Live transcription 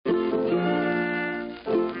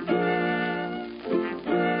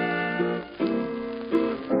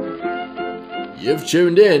You've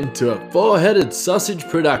tuned in to a four-headed sausage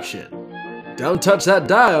production. Don't touch that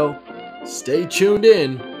dial. Stay tuned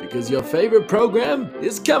in because your favorite program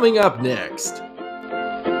is coming up next.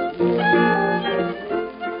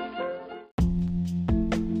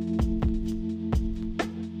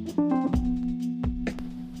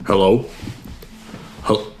 Hello?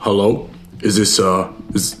 Hello? Is this,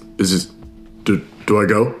 do I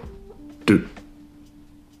go?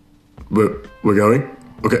 We're going?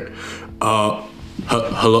 Okay.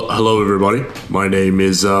 Hello everybody. My name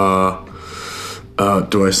is, do I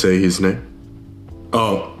say his name?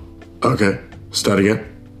 Oh, okay. Start again.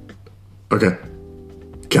 Okay.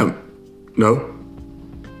 No?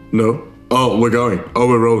 Oh, we're going. Oh,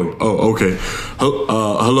 we're rolling. Oh, okay.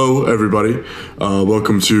 Hello everybody.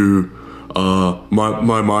 Welcome to,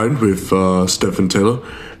 My Mind with, Stephen Taylor.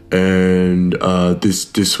 And,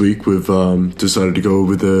 this week we've, decided to go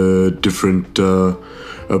with a different,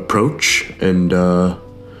 approach, and well,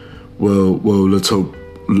 let's hope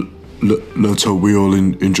we all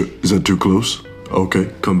enjoy. Is that too close? Okay,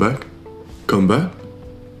 come back, come back.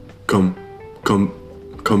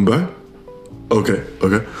 Okay.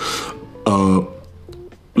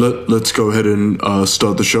 Let's go ahead and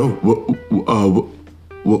start the show.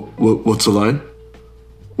 What's the line?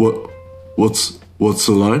 What's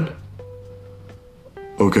the line?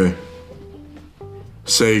 Okay.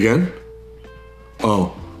 Say again.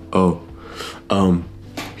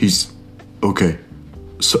 He's okay.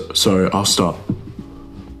 Sorry, I'll stop.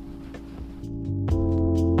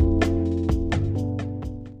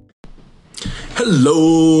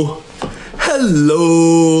 Hello.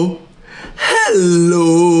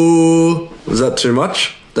 Was that too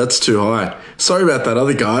much? That's too high. Sorry about that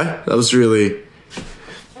other guy. That's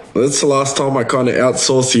the last time I kind of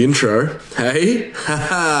outsourced the intro. Hey?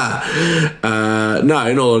 No,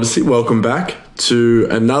 in all honesty, welcome back to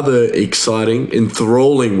another exciting,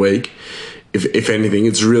 enthralling week. If anything,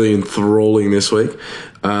 it's really enthralling this week,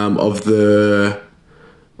 of the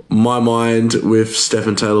My Mind with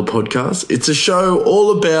Stephen Taylor podcast. It's a show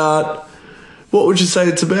all about, what would you say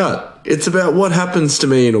it's about? It's about what happens to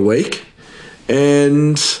me in a week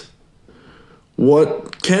and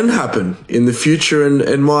what can happen in the future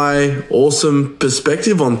and my awesome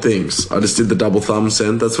perspective on things. I just did the double thumb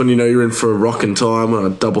send. That's when you know you're in for a rockin' time when I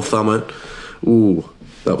double thumb it. Ooh,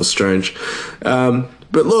 that was strange. But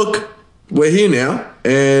look, we're here now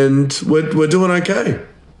and we're doing okay.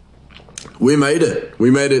 We made it.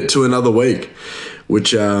 We made it to another week,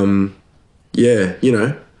 which, it's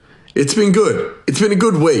been good. It's been a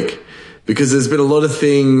good week because there's been a lot of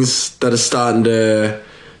things that are starting to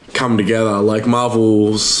come together, like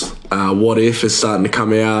Marvel's What If is starting to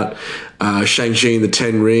come out. Shang-Chi and the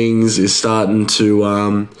Ten Rings is starting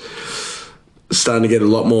to get a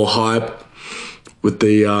lot more hype with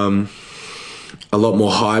the a lot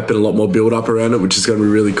more hype and a lot more build up around it, which is going to be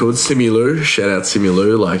really cool. Simu Liu, shout out Simu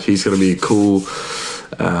Liu, like he's going to be a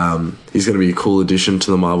cool addition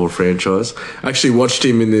to the Marvel franchise. I actually watched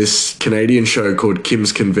him in this Canadian show called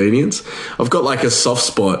Kim's Convenience. I've got like a soft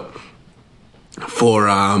spot for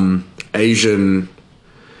Asian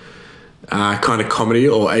kind of comedy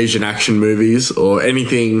or Asian action movies or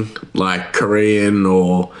anything like Korean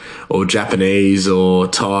or Japanese or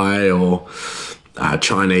Thai or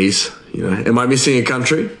Chinese. You know, am I missing a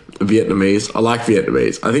country? Vietnamese. I like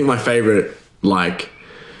Vietnamese. I think my favorite like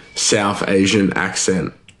South Asian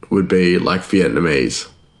accent would be like Vietnamese.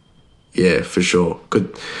 Yeah, for sure.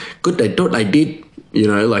 Good. They thought I did. You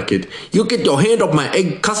know, like it. You get your hand off my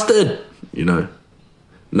egg custard. You know,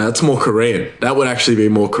 no, that's more Korean. That would actually be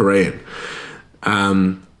more Korean.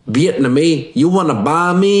 Vietnamese, you wanna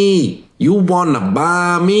buy me? You wanna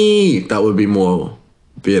buy me? That would be more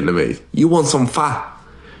Vietnamese. You want some pho?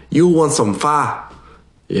 You want some pho?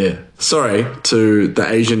 Yeah. Sorry to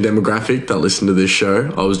the Asian demographic that listen to this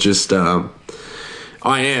show. I was just, I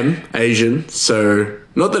am Asian, so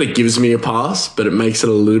not that it gives me a pass, but it makes it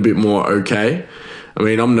a little bit more okay. I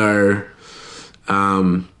mean, I'm no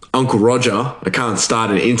Uncle Roger. I can't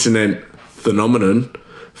start an internet phenomenon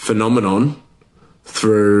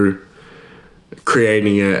through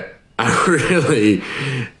creating a really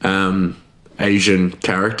Asian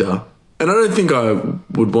character. And I don't think I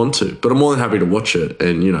would want to, but I'm more than happy to watch it.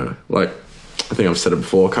 And, you know, like, I think I've said it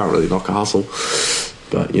before, I can't really knock a hustle.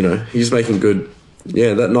 But, you know, he's making good.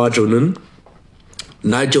 Yeah, that Nigel.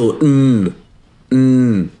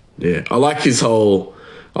 Yeah, I like his whole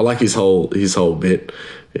bit.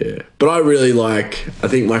 Yeah. But I really I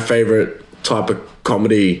think my favorite type of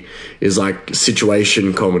comedy is like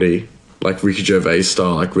situation comedy, like Ricky Gervais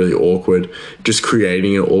style, like really awkward, just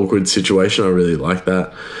creating an awkward situation. I really like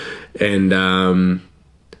that. And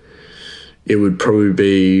it would probably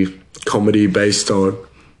be comedy based on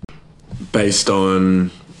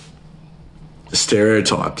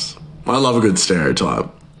stereotypes. I love a good stereotype.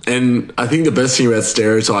 And I think the best thing about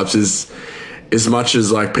stereotypes is, as much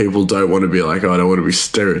as like people don't want to be like, oh, I don't want to be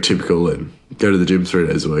stereotypical and go to the gym 3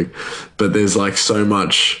 days a week, but there's like so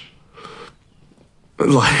much,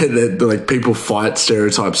 like people fight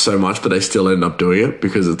stereotypes so much, but they still end up doing it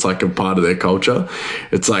because it's like a part of their culture.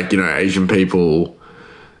 It's like, Asian people,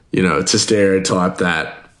 it's a stereotype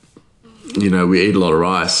that, we eat a lot of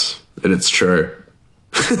rice, and it's true.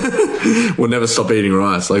 We'll never stop eating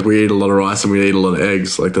rice. Like, we eat a lot of rice and we eat a lot of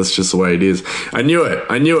eggs. Like, that's just the way it is. I knew it.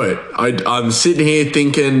 I'm sitting here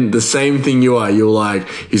thinking the same thing you are. You're like,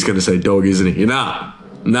 he's going to say dog, isn't he? Nah.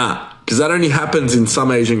 Because that only happens in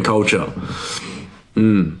some Asian culture.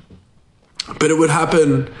 But it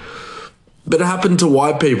happened to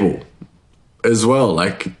white people as well.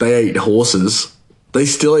 Like, they ate horses. They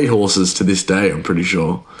still eat horses to this day, I'm pretty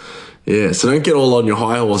sure. Yeah, so don't get all on your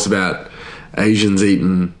high horse about Asians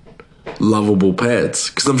eating lovable pets,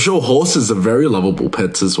 because I'm sure horses are very lovable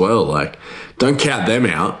pets as well. Like, don't count them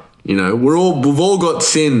out. We've all got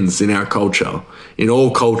sins in our culture, in all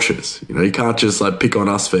cultures. You can't just like pick on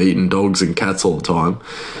us for eating dogs and cats all the time.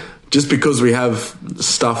 Just because we have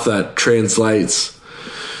stuff that translates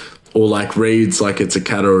or like reads like it's a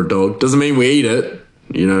cat or a dog doesn't mean we eat it.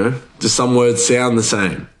 Just some words sound the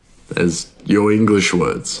same as your English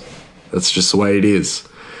words. That's just the way it is.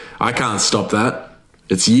 I can't stop that.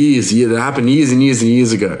 It's years. It happened years and years and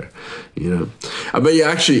years ago. I bet you're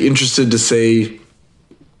actually interested to see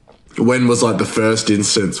when was like the first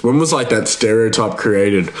instance. When was like that stereotype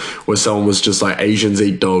created where someone was just like, Asians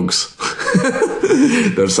eat dogs.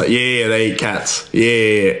 They're just like, yeah, they eat cats.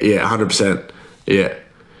 Yeah, 100%. Yeah.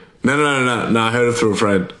 No. I heard it through a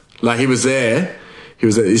friend. Like, he was there. He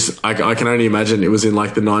was at this, I can only imagine it was in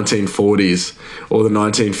like the 1940s or the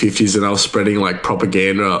 1950s, and they were spreading like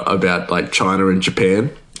propaganda about like China and Japan.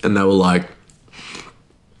 And they were like,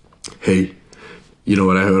 hey, you know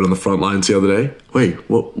what I heard on the front lines the other day? Wait,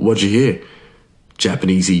 what'd you hear?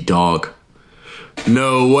 Japanese eat dog.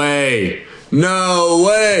 No way. They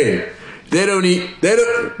don't eat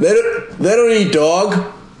dog.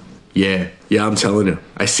 Yeah, I'm telling you.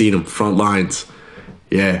 I seen them, front lines.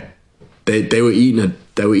 Yeah. They were eating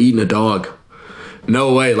a dog.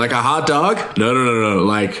 No way. Like a hot dog? No.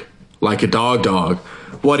 Like a dog.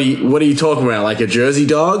 What are you talking about? Like a Jersey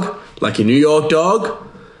dog? Like a New York dog?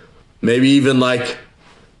 Maybe even like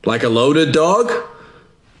a loaded dog?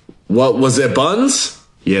 What was there, buns?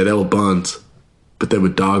 Yeah, they were buns. But they were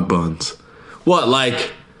dog buns. What,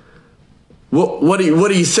 like what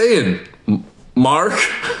are you saying, Mark?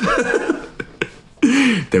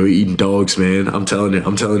 They were eating dogs, man. I'm telling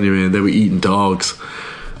you, man. They were eating dogs.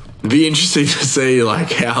 It'd be interesting to see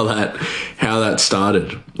like how that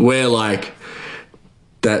started, where like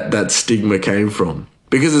that stigma came from,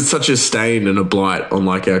 because it's such a stain and a blight on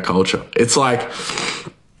like our culture. It's like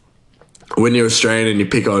when you're Australian and you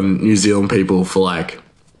pick on New Zealand people for like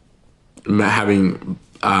having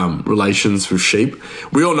relations with sheep.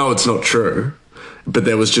 We all know it's not true, but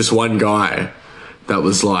there was just one guy that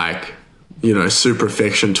was like, super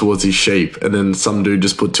affection towards his sheep. And then some dude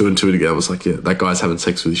just put two and two together. Was like, yeah, that guy's having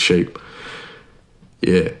sex with his sheep.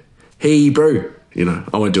 Yeah. Hey, bro.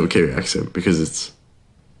 I won't do a Kiwi accent because it's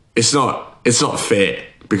not fair,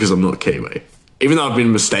 because I'm not Kiwi. Even though I've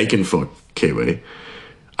been mistaken for Kiwi.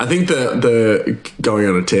 I think the going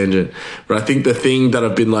on a tangent, but I think the thing that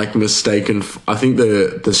I've been like mistaken for, I think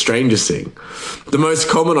the strangest thing, the most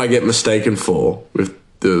common I get mistaken for with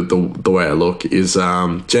the way I look is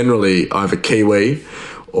generally either Kiwi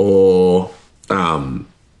or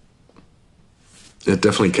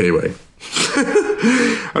definitely Kiwi.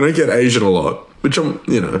 I don't get Asian a lot, which I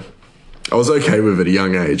was okay with at a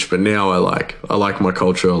young age, but now I like my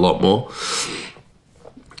culture a lot more.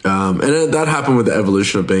 And that happened with the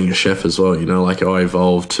evolution of being a chef as well. Like I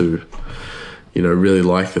evolved to, really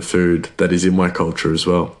like the food that is in my culture as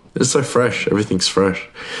well. It's so fresh. Everything's fresh.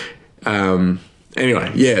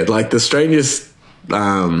 Anyway, yeah, like the strangest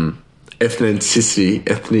ethnicity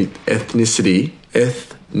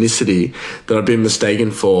that I've been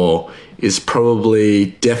mistaken for is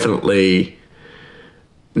definitely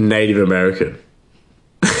Native American.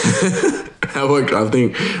 I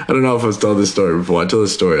don't know if I've told this story before. I tell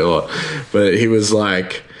this story a lot, but he was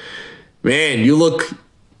like, "Man,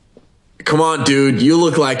 come on, dude, you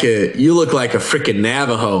look like a freaking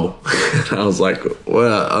Navajo." I was like,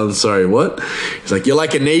 "Well, I'm sorry, what?" He's like, "You're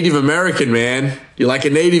like a Native American, man. You're like a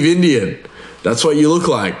Native Indian." That's what you look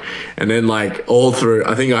like. And then like all through,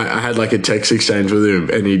 I think I had like a text exchange with him,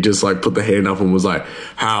 and he just like put the hand up and was like,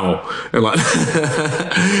 how? And like,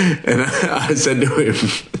 and I said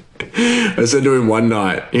to him one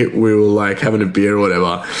night, we were like having a beer or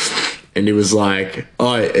whatever, and he was like,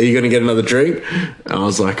 oh, are you going to get another drink? And I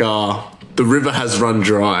was like, oh, the river has run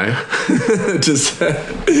dry.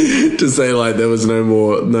 to say like there was no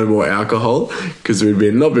more alcohol, because we'd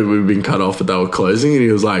been cut off, but they were closing. And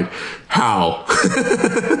he was like, how?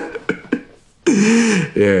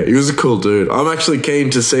 Yeah, he was a cool dude. I'm actually keen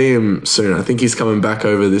to see him soon. I think he's coming back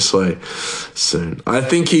over this way soon. I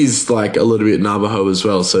think he's like a little bit Navajo as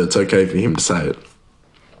well, so it's okay for him to say it.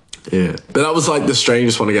 Yeah, but that was like the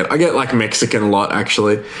strangest one I get like Mexican a lot,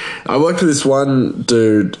 actually. I worked with this one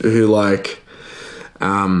dude who like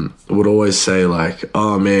would always say like,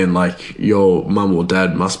 oh man, like your mum or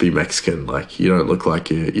dad must be Mexican, like you don't look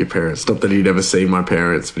like your parents. Not that he'd ever seen my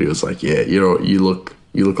parents, but he was like, yeah, you look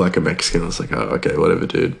like a Mexican. I was like, oh, okay, whatever,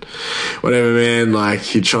 dude. Whatever, man.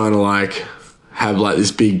 Like, you're trying to, like, have, like,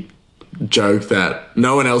 this big joke that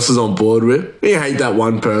no one else is on board with. You hate that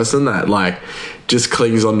one person that, like, just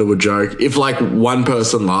clings onto a joke. If, like, one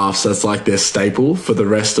person laughs, that's, like, their staple for the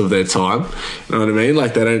rest of their time. You know what I mean?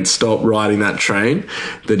 Like, they don't stop riding that train.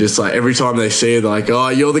 They're just, like, every time they see it, they're like, oh,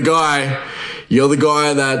 you're the guy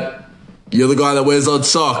that wears odd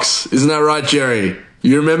socks. Isn't that right, Jerry?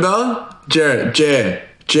 You remember? Jerry.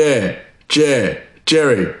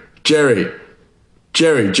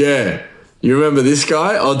 You remember this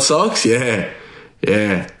guy? Odd socks? Yeah.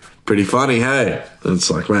 Pretty funny, hey? And it's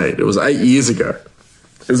like, mate, it was 8 years ago.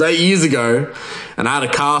 And I had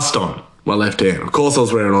a cast on my left hand. Of course I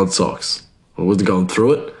was wearing odd socks. I wasn't going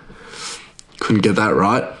through it. Couldn't get that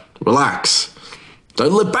right. Relax.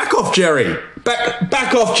 Back off, Jerry.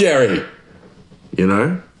 Back off, Jerry. You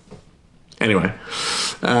know? Anyway,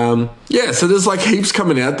 so there's like heaps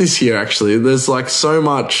coming out this year, actually. There's like so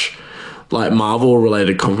much like Marvel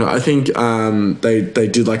related content. I think they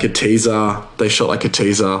did like a teaser. They shot like a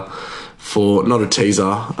teaser for, not a teaser,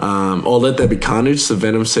 or Let There Be Carnage, the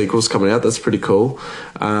Venom sequel's coming out. That's pretty cool.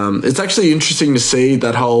 It's actually interesting to see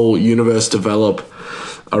that whole universe develop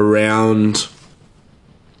around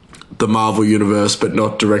the Marvel universe, but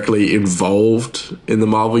not directly involved in the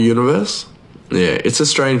Marvel universe. Yeah, it's a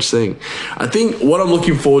strange thing. I think what I'm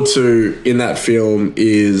looking forward to in that film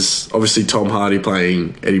is obviously Tom Hardy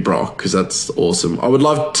playing Eddie Brock, because that's awesome. I would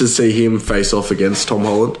love to see him face off against Tom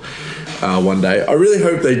Holland one day. I really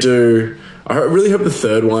hope they do. I really hope the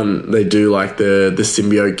third one they do like the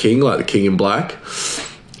symbiote king, like the King in Black,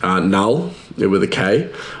 Null with a K.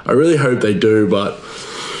 I really hope they do, but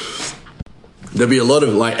there'll be a lot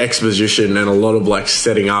of like exposition and a lot of like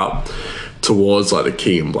setting up towards like the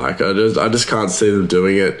King in Black. I just can't see them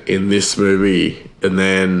doing it in this movie and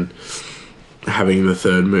then having the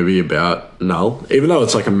third movie about Null, even though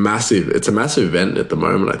it's like a massive event at the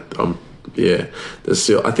moment. There's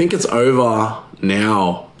still, I think it's over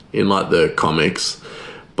now in like the comics,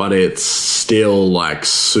 but it's still like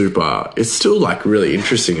it's still like really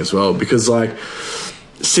interesting as well, because like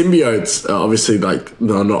symbiotes are obviously like,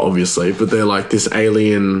 no, not obviously, but they're like this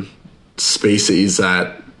alien species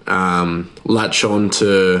that latch on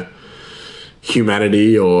to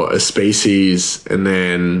humanity or a species, and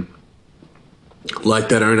then like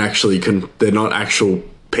they don't actually they're not actual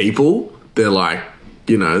people. They're like,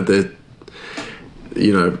 they're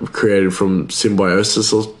created from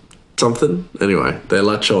symbiosis or something. Anyway, they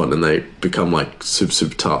latch on and they become like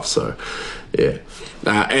super tough. So yeah.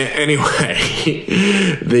 Anyway,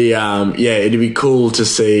 it'd be cool to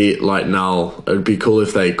see like Null. It'd be cool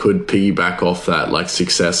if they could piggyback off that like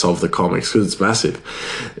success of the comics, because it's massive.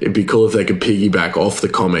 It'd be cool if they could piggyback off the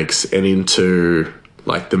comics and into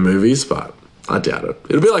like the movies, but I doubt it.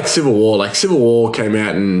 It'll be like Civil War. Like Civil War came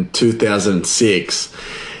out in 2006,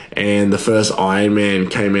 and the first Iron Man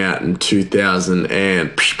came out in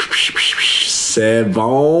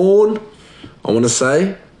 2007. I want to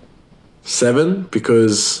say 7,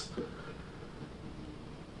 because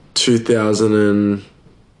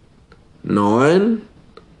 2009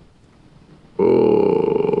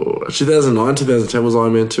 or 2010 was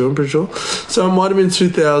Iron Man 2, I'm pretty sure. So it might have been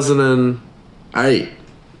 2008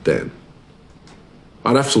 then.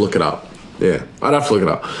 I'd have to look it up. Yeah, I'd have to look it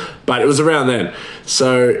up. But it was around then.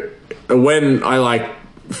 So when I like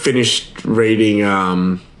finished reading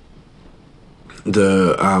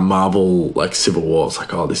the Marvel like Civil War, it's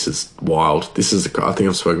like, oh, this is wild. This is, I think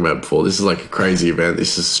I've spoken about it before, this is like a crazy event.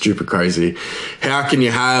 This is stupid crazy. How can you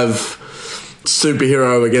have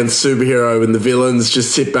superhero against superhero, and the villains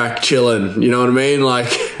just sit back chilling. You know what I mean? Like,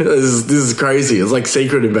 this is crazy. It's like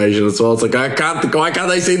Secret Invasion as well. It's like, why can't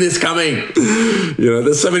they see this coming? You know,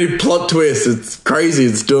 there's so many plot twists. It's crazy.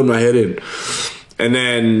 It's doing my head in. And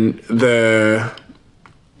then the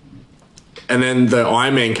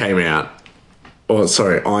Iron Man came out. Oh,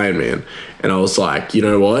 sorry, Iron Man. And I was like, you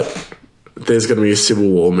know what? There's going to be a Civil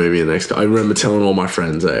War movie next. I remember telling all my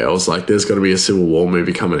friends, I was like, there's going to be a Civil War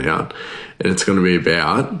movie coming out, and it's going to be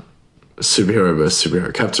about superhero versus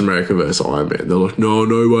superhero, Captain America versus Iron Man. They're like, no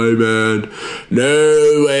way, man.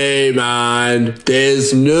 No way, man.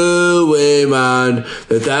 There's no way, man,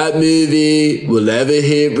 that movie will ever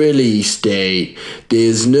hit release date.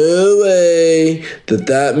 There's no way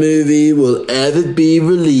that movie will ever be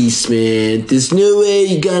released, man. There's no way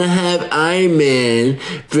you're gonna have Iron Man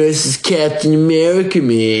versus Captain America,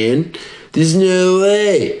 man. There's no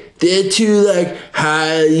way. They're two, like,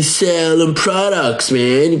 highly selling products,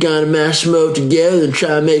 man. You gotta mash them up together and try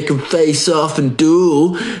to make them face off and duel.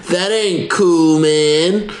 That ain't cool,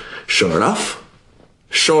 man. Sure enough,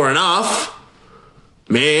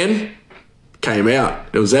 man, came out.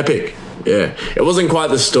 It was epic. Yeah. It wasn't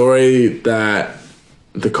quite the story that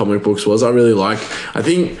the comic books was. I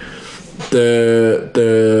think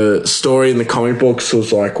the story in the comic books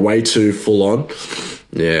was, like, way too full on.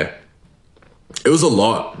 Yeah. It was a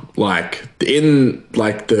lot. Like, in,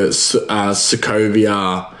 like, the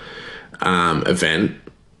Sokovia event,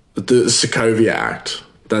 the Sokovia Act,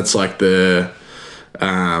 that's, like, that's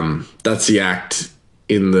the act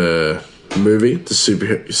in the movie, the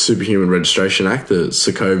Superhuman Registration Act, the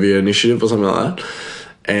Sokovia Initiative or something like that.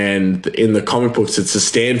 And in the comic books, it's the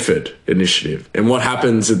Stanford Initiative. And what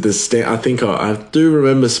happens at the I think I do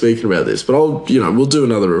remember speaking about this, but we'll do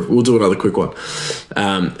another quick one.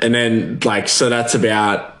 And then, like, so that's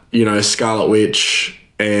about, Scarlet Witch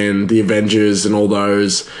and the Avengers and all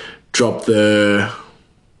those drop the,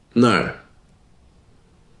 no.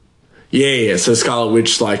 Yeah. So Scarlet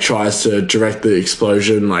Witch, like, tries to direct the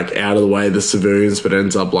explosion, like, out of the way of the civilians, but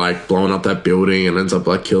ends up, like, blowing up that building and ends up,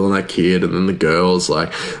 like, killing that kid. And then the girl's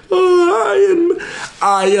like, oh,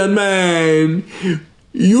 Iron Man,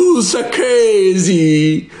 you so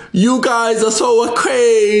crazy. You guys are so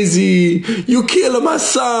crazy. You killed my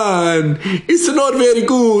son. It's not very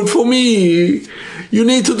good for me. You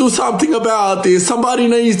need to do something about this. Somebody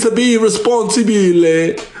needs to be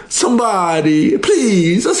responsible. Somebody,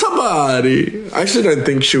 please, somebody. I actually don't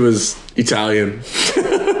think she was Italian.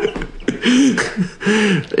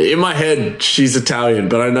 In my head, she's Italian,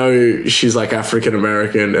 but I know she's, like, African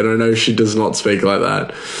American, and I know she does not speak like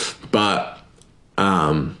that. But,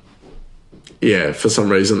 yeah, for some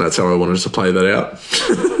reason, that's how I wanted to play that out.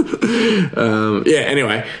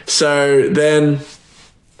 Anyway, so then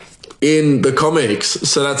in the comics,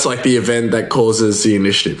 so that's, like, the event that causes the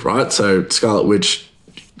initiative, right? So Scarlet Witch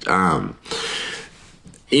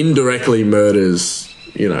indirectly murders,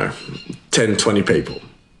 10, 20 people,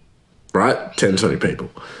 right? 10, 20 people.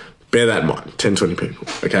 Bear that in mind, 10, 20 people,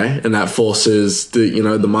 okay? And that forces the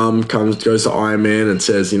mum goes to Iron Man and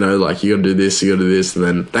says, like, you gotta do this, and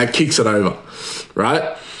then that kicks it over,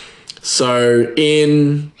 right? So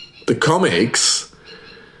in the comics,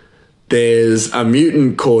 there's a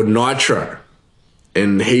mutant called Nitro,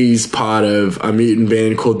 and he's part of a mutant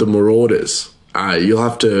band called the Marauders. You'll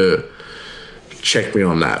have to check me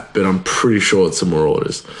on that, but I'm pretty sure it's the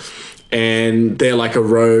Marauders. And they're like a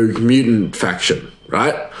rogue mutant faction,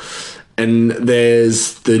 right? And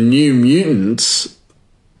there's the New Mutants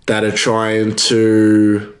that are trying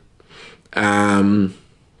to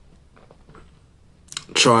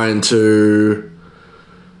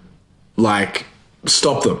like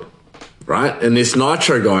stop them, right? And this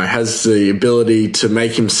Nitro guy has the ability to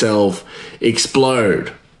make himself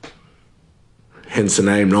explode, hence the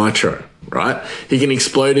name Nitro, right? He can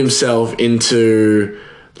explode himself into,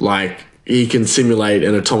 like, he can simulate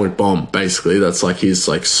an atomic bomb, basically. That's, like, his,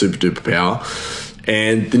 like, super duper power.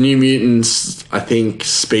 And the New Mutants, I think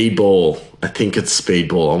Speedball. I think it's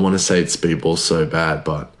Speedball. I want to say it's Speedball so bad,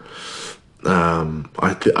 but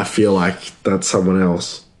I feel like that's someone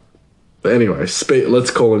else. But anyway,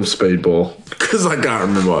 let's call him Speedball, because I can't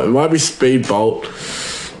remember. It might be Speedbolt,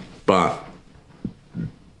 but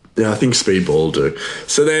yeah, I think Speedball will do.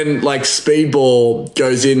 So then, like, Speedball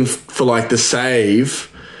goes in for, like, the save,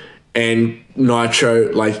 and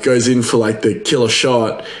Nitro, like, goes in for, like, the killer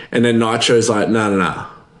shot, and then Nitro's like, no,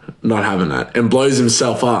 not having that, and blows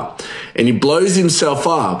himself up. And he blows himself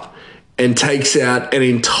up and takes out an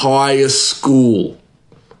entire school.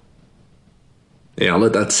 Yeah, I'll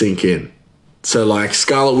let that sink in. So, like,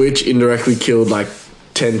 Scarlet Witch indirectly killed, like,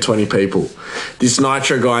 10, 20 people. This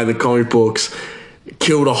Nitro guy in the comic books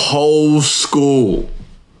killed a whole school.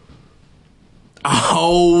 A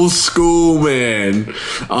whole school, man.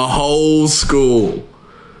 A whole school.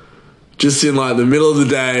 Just in like the middle of the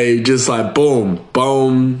day, just like boom,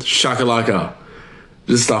 boom, shakalaka.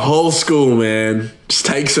 Just the whole school, man. Just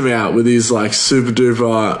takes him out with his like super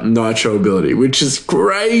duper Nitro ability, which is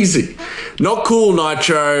crazy. Not cool,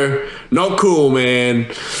 Nitro. Not cool, man.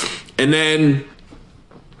 And then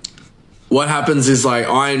what happens is like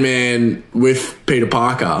Iron Man with Peter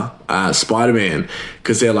Parker, Spider-Man,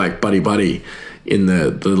 because they're like buddy-buddy in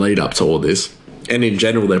the lead up to all this. And in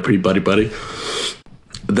general, they're pretty buddy-buddy.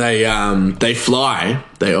 They fly.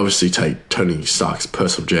 They obviously take Tony Stark's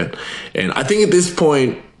personal jet. And I think at this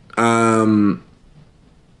point, no,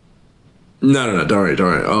 don't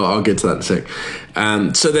worry. I'll get to that in a sec.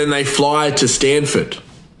 So then they fly to Stanford,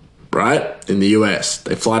 right? In the US.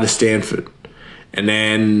 They fly to Stanford. And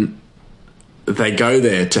then they go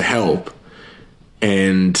there to help.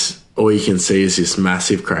 And all you can see is this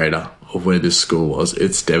massive crater of where this school was.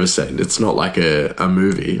 It's devastating. It's not like a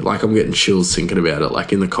movie. Like, I'm getting chills thinking about it.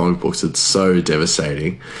 Like, in the comic books, it's so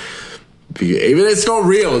devastating. Even it's not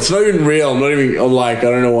real. It's not even real. I'm like, I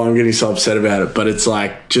don't know why I'm getting so upset about it, but it's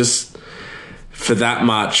like, just for that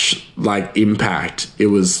much like impact, it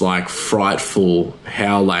was like frightful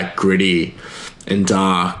how like gritty and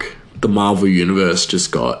dark the Marvel universe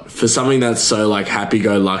just got. For something that's so like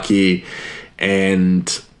happy-go-lucky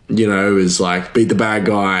and, you know, is like beat the bad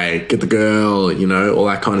guy, get the girl, you know, all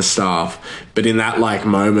that kind of stuff. But in that like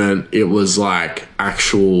moment, it was like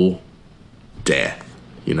actual death,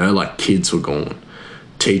 you know, like kids were gone,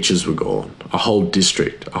 teachers were gone, a whole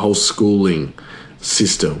district, a whole schooling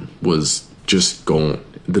system was just gone.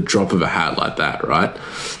 The drop of a hat like that, right?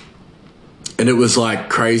 And it was like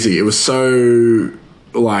crazy. It was so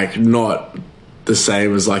like not the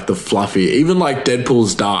same as like the fluffy, even like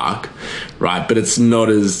Deadpool's dark, right? But it's not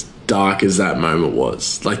as dark as that moment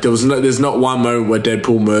was. Like there's not one moment where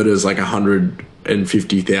Deadpool murders like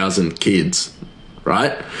 150,000 kids,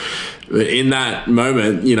 right? But in that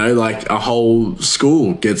moment, you know, like a whole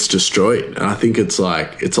school gets destroyed. And I think it's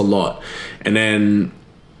like, it's a lot. And then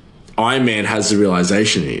Iron Man has the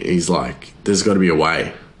realization, he's like, there's got to be a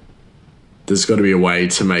way. There's got to be a way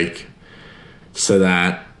to make so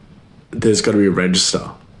that there's got to be a register.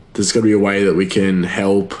 There's got to be a way that we can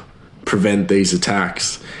help prevent these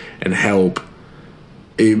attacks and help.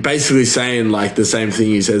 Basically saying like the same thing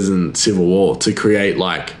he says in Civil War, to create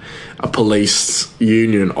like a police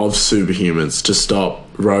union of superhumans to stop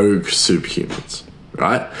rogue superhumans,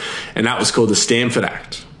 right? And that was called the Stanford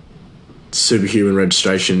Act, Superhuman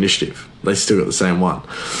Registration Initiative. They still got the same one,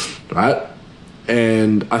 right?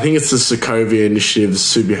 And I think it's the Sokovia Initiative,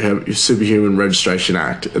 Superhuman Registration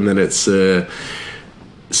Act, and then it's the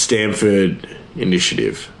Stanford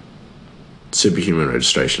Initiative, Superhuman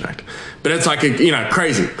Registration Act. But it's like, you know,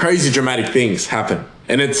 crazy dramatic things happen.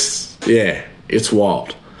 And it's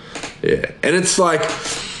wild. Yeah. And it's like,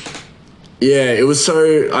 yeah, it was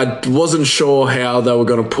so, I wasn't sure how they were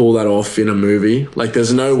going to pull that off in a movie. Like,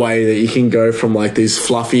 there's no way that you can go from like these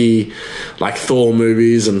fluffy, like Thor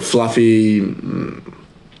movies and fluffy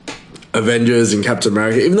Avengers and Captain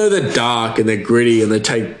America, even though they're dark and they're gritty and they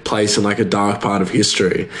take place in like a dark part of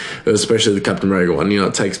history, especially the Captain America one, you know,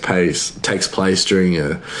 it takes place during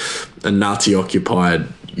a Nazi occupied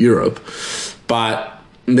Europe, but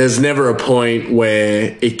there's never a point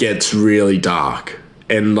where it gets really dark.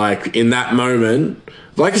 And like in that moment,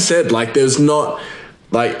 like I said, like there's not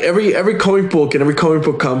like every comic book and every comic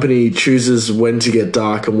book company chooses when to get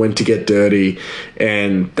dark and when to get dirty,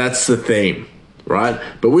 and that's the theme, right?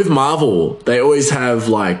 But with Marvel, they always have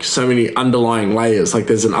like so many underlying layers. Like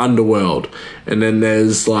there's an underworld, and then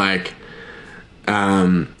there's like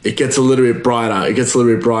it gets a little bit brighter,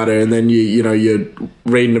 and then you're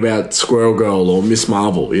reading about Squirrel Girl or Miss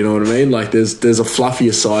Marvel, you know what I mean? Like there's a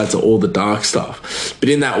fluffier side to all the dark stuff. But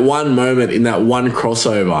in that one moment, in that one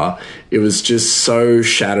crossover, it was just so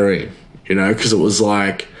shattering, you know, because it was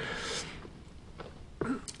like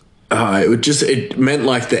it meant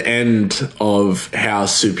like the end of how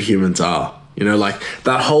superhumans are, you know, like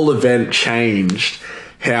that whole event changed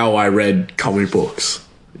how I read comic books,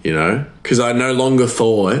 you know, because I no longer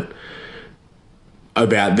thought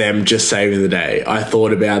about them just saving the day. I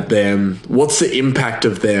thought about them, what's the impact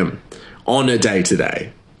of them on a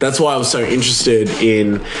day-to-day? That's why I was so interested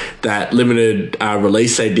in that limited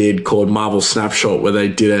release they did called Marvel Snapshot, where they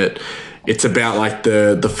did it. It's about like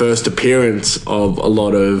the first appearance of a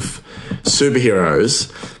lot of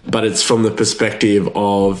superheroes, but it's from the perspective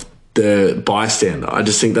of the bystander. I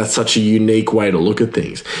just think that's such a unique way to look at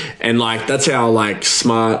things. And like, that's how like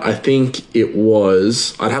smart, I think it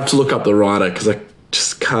was, I'd have to look up the writer because I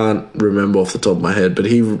just can't remember off the top of my head, but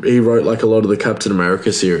he wrote like a lot of the Captain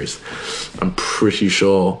America series, I'm pretty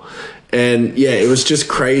sure. And yeah, it was just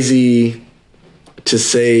crazy to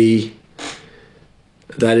see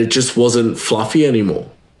that it just wasn't fluffy anymore.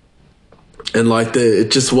 And like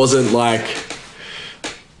it just wasn't like,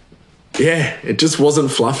 yeah, it just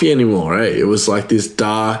wasn't fluffy anymore, right? It was like this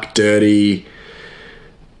dark, dirty,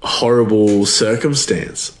 horrible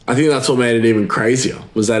circumstance. I think that's what made it even crazier,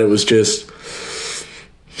 was that it was just,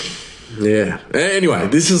 yeah. Anyway,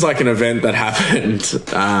 this is like an event that happened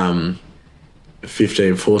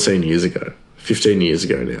 14 years ago. 15 years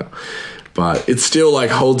ago now. But it still like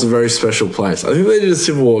holds a very special place. I think they did a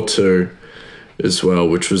Civil War 2 as well,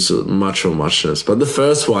 which was much of a muchness. But the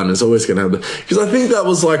first one is always going to have because I think that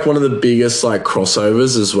was like one of the biggest like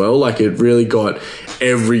crossovers as well. Like it really got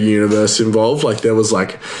every universe involved. Like there was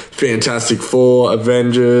like Fantastic Four,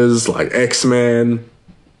 Avengers, like X-Men,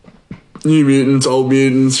 New Mutants, Old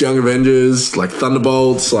Mutants, Young Avengers, like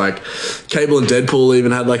Thunderbolts, like Cable and Deadpool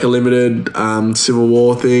even had like a limited Civil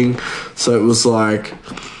War thing. So it was like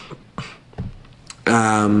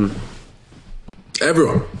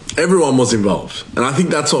everyone was involved, and I think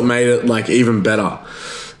that's what made it like even better.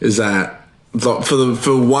 Is that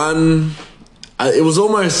for one, it was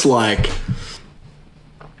almost like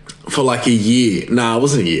for like a year. No, it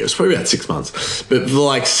wasn't a year. It was probably about 6 months. But for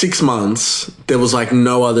like 6 months, there was like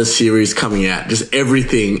no other series coming out. Just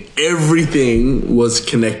everything was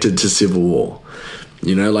connected to Civil War.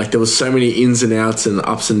 You know, like there was so many ins and outs and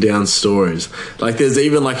ups and down stories. Like there's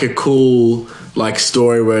even like a cool like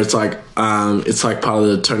story where it's like part of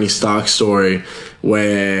the Tony Stark story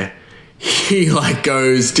where he like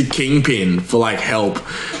goes to Kingpin for like help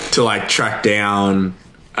to like track down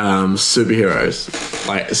superheroes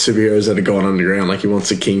that are going underground. Like he wants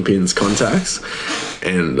the Kingpin's contacts,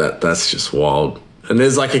 and that's just wild. And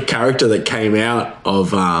there's like a character that came out of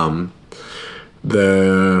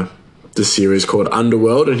the series called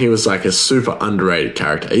Underworld, and he was like a super underrated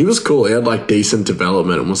character. He was cool. He had like decent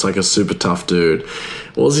development and was like a super tough dude.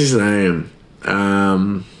 What was his name?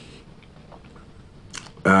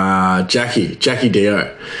 Jackie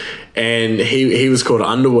Dio. And he was called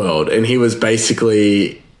Underworld, and he was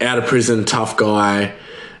basically out of prison, tough guy,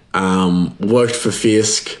 worked for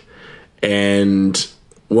Fisk, and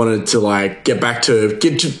wanted to like get back to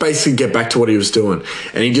what he was doing.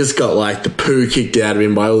 And he just got like the poo kicked out of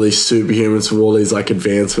him by all these superhumans with all these like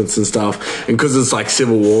advancements and stuff. And because it's like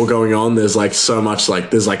Civil War going on, there's like so much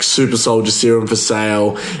like there's like super soldier serum for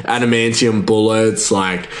sale, adamantium bullets,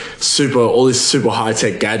 like all these super high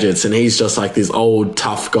tech gadgets. And he's just like this old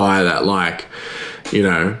tough guy that like, you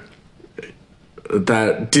know,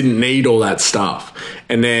 that didn't need all that stuff.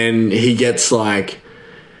 And then he goes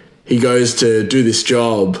to do this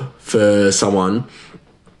job for someone,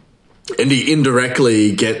 and he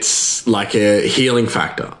indirectly gets like a healing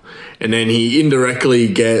factor. And then he indirectly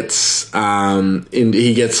gets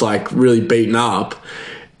like really beaten up,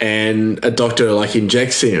 and a doctor like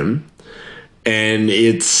injects him, and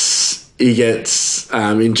he gets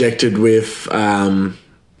injected with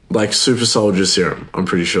like super soldier serum, I'm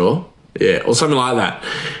pretty sure. Yeah, or something like that.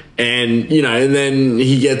 And, you know, and then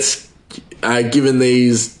he gets given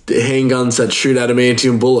these handguns that shoot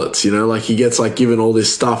adamantium bullets, you know, like he gets like given all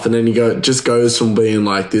this stuff, and then he just goes from being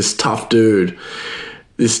like this tough dude,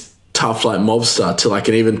 this tough like mobster, to like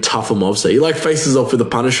an even tougher mobster. He like faces off with the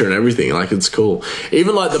Punisher and everything. Like it's cool.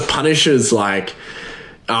 Even like the Punisher's like,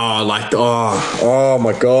 oh my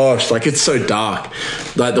gosh, like it's so dark.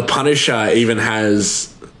 Like the Punisher even has.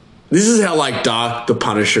 This is how like dark the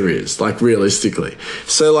Punisher is, like realistically.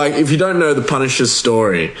 So like if you don't know the Punisher's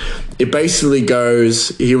story, it basically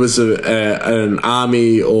goes, he was an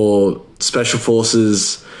army or special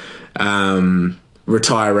forces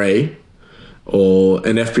retiree or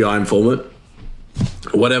an FBI informant,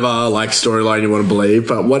 whatever like storyline you want to believe.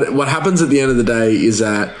 But what happens at the end of the day is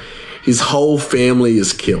that his whole family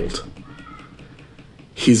is killed.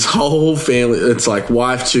 His whole family, it's like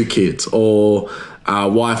wife, 2 kids, or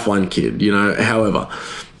wife, 1 kid, you know, however.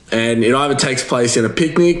 And it either takes place in a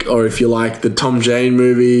picnic, or if you like the Tom Jane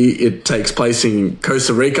movie, it takes place in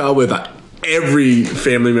Costa Rica, where every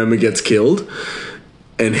family member gets killed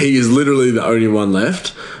and he is literally the only one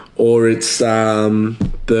left. Or it's they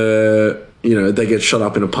get shot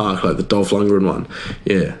up in a park, like the Dolph Lundgren one.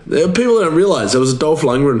 Yeah. People don't realize there was a Dolph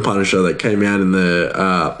Lundgren Punisher that came out in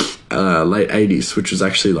the late 80s, which was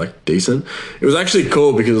actually like decent. It was actually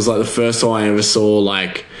cool because it was like the first time I ever saw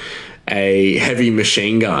like a heavy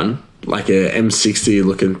machine gun like a M60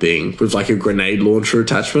 looking thing with like a grenade launcher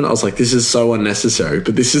attachment. I was like, this is so unnecessary,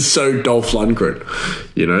 but this is so Dolph Lundgren,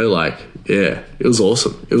 you know, like, yeah, it was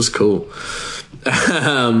awesome. It was cool.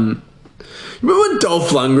 Remember when Dolph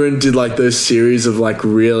Lundgren did like those series of like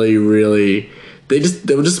really, really, they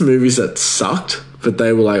were just movies that sucked, but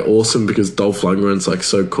they were like awesome because Dolph Lundgren's like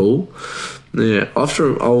so cool. Yeah,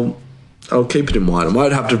 I'll keep it in mind. I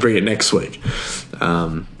might have to bring it next week.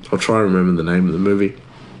 I'll try and remember the name of the movie.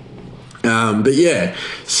 But yeah,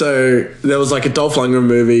 so there was like a Dolph Lundgren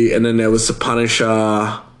movie, and then there was The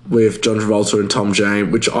Punisher with John Travolta and Tom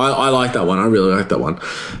Jane, which I like that one. I really like that one.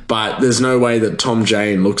 But there's no way that Tom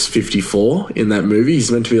Jane looks 54 in that movie.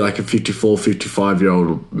 He's meant to be like a 54,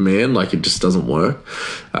 55-year-old man. Like, it just doesn't work.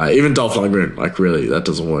 Even Dolph Lundgren, like, really, that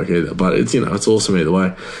doesn't work either. But it's, you know, it's awesome either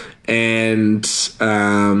way. And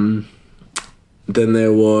then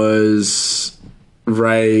there was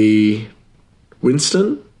Ray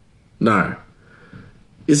Winston. No.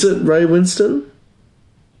 Is it Ray Winston?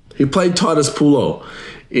 He played Titus Pullo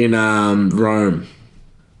in Rome.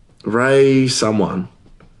 Ray someone.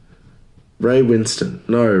 Ray Winston.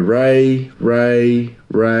 No, Ray.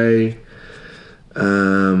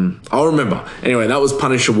 I'll remember. Anyway, that was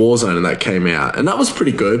Punisher Warzone, and that came out. And that was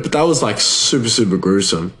pretty good, but that was like super, super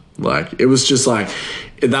gruesome. Like, it was just like,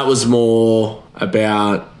 that was more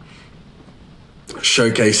about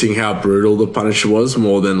showcasing how brutal the Punisher was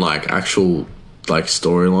more than like actual like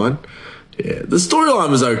storyline. Yeah, the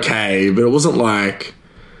storyline was okay, but it wasn't like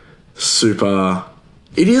super.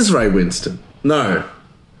 It is Ray Winston. No,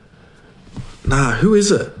 who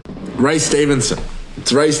is it? Ray Stevenson.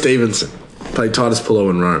 It's Ray Stevenson. Played Titus Pullo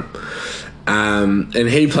in Rome, and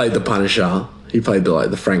he played the Punisher. He played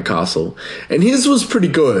the Frank Castle, and his was pretty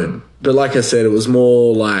good. But like I said, it was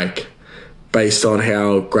more like based on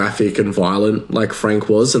how graphic and violent like Frank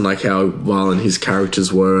was, and like how violent his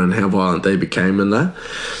characters were and how violent they became in that.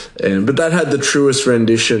 But that had the truest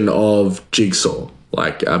rendition of Jigsaw,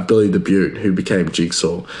 like Billy the Beaut, who became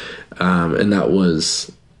Jigsaw. And that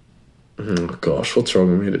was, oh gosh, what's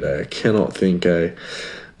wrong with me today? I cannot think. Anyway,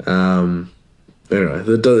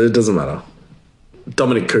 it doesn't matter.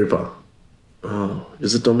 Dominic Cooper. Oh,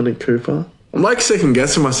 is it Dominic Cooper? I'm like second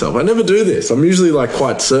guessing myself. I never do this. I'm usually like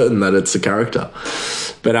quite certain that it's the character.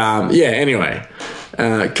 But yeah, anyway.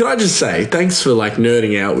 Can I just say, thanks for like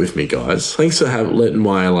nerding out with me, guys. Thanks for letting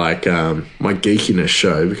my like my geekiness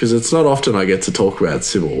show, because it's not often I get to talk about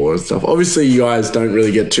Civil War and stuff. Obviously, you guys don't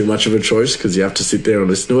really get too much of a choice because you have to sit there and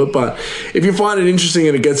listen to it. But if you find it interesting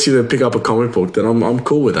and it gets you to pick up a comic book, then I'm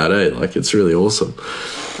cool with that, eh? Like, it's really awesome.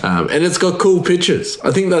 And it's got cool pictures. I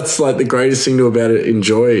think that's like the greatest thing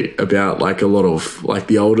enjoy about like a lot of like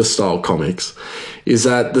the older style comics, is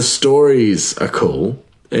that the stories are cool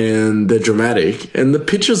and they're dramatic and the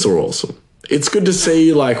pictures are awesome. It's good to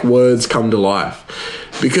see like words come to life,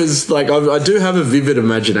 because like I do have a vivid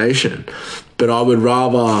imagination, but I would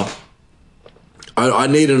rather I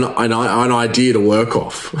need an idea to work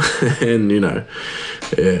off. And, you know,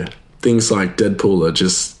 yeah. Things like Deadpool are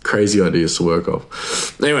just crazy ideas to work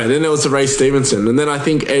off. Anyway, then there was the Ray Stevenson, and then I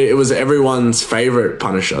think it was everyone's favourite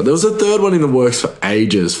Punisher. There was a third one in the works for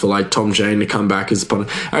ages, for like Tom Jane to come back as Punisher.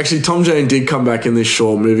 Actually, Tom Jane did come back in this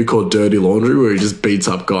short movie called Dirty Laundry, where he just beats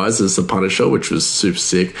up guys as the Punisher, which was super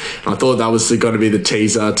sick. And I thought that was going to be the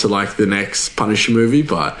teaser to like the next Punisher movie,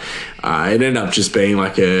 but it ended up just being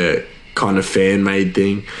like a kind of fan-made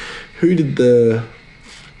thing. Who did the...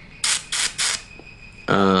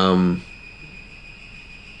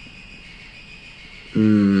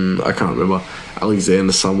 I can't remember.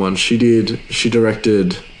 Alexander someone. She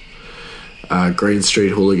directed Green Street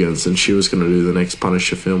Hooligans, and she was going to do the next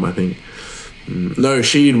Punisher film, I think. No,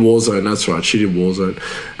 she did Warzone. That's right. She did Warzone.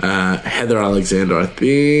 Heather Alexander, I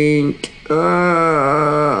think.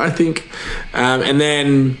 And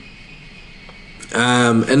then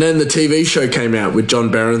the TV show came out with John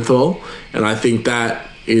Barenthal, and I think that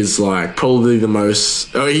is like probably the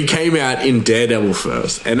most... Oh, he came out in Daredevil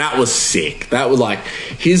first, and that was sick. That was like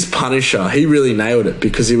his Punisher. He really nailed it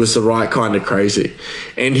because he was the right kind of crazy.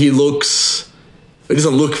 And he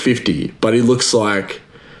doesn't look 50, but he looks like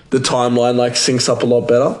the timeline like syncs up a lot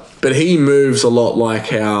better. But he moves a lot like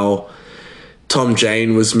how Tom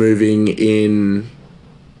Jane was moving in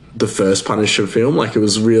the first Punisher film. Like, it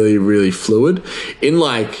was really, really fluid. In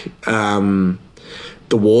like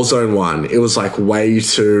the Warzone one, it was like way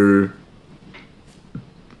too...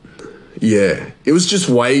 Yeah, it was just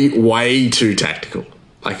way too tactical.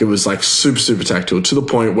 Like, it was like super, super tactical, to the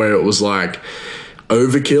point where it was like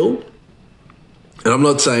overkill. And I'm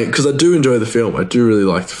not saying... Because I do enjoy the film. I do really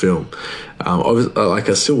like the film. I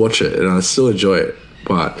still watch it and I still enjoy it.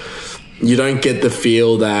 But you don't get the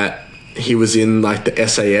feel that he was in like the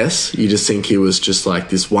SAS. You just think he was just like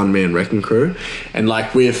this one-man wrecking crew. And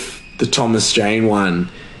like with the Thomas Jane one,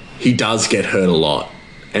 he does get hurt a lot.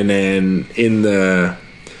 And then in the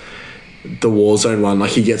Warzone one,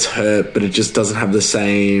 like he gets hurt, but it just doesn't have the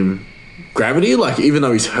same gravity. Like even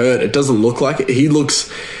though he's hurt, it doesn't look like it. He looks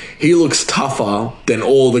tougher than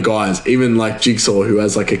all the guys, even like Jigsaw, who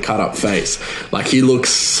has like a cut up face. Like he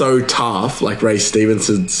looks so tough, like Ray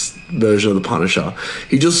Stevenson's version of the Punisher.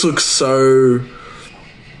 He just looks so,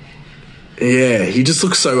 he just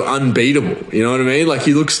looks so unbeatable. You know what I mean? Like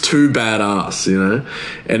he looks too badass, you know?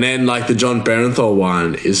 And then like the John Barenthal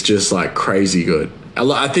one is just like crazy good.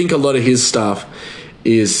 I think a lot of his stuff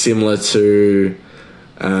is similar to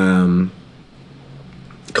kind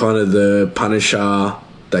of the Punisher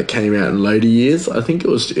that came out in later years. I think it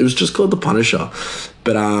was just called The Punisher,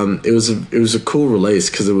 but it was a cool release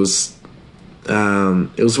because it was when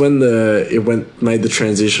made the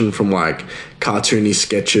transition from like cartoony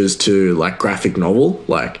sketches to like graphic novel.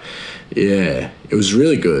 Like, yeah, it was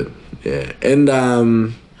really good. Yeah, and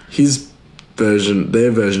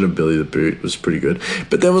their version of Billy the Boot was pretty good.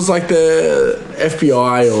 But there was like the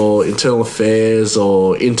FBI or Internal Affairs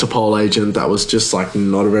or Interpol agent that was just like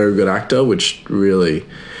not a very good actor, which really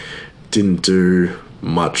didn't do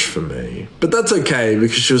much for me. But that's okay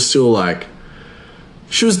because she was still like,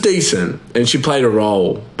 she was decent and she played a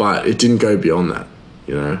role, but it didn't go beyond that,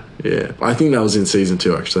 you know? Yeah. I think that was in season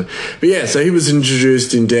 2 actually. But yeah, so he was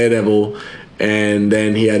introduced in Daredevil. And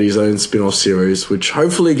then he had his own spin-off series, which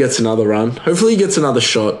hopefully gets another run. Hopefully he gets another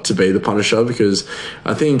shot to be the Punisher, because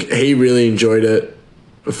I think he really enjoyed it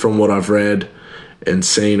from what I've read and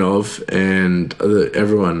seen of, and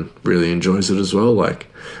everyone really enjoys it as well. Like,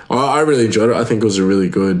 I really enjoyed it. I think it was a really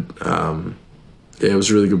good, it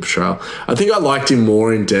was a really good portrayal. I think I liked him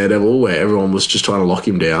more in Daredevil, where everyone was just trying to lock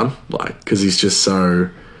him down, like, because he's just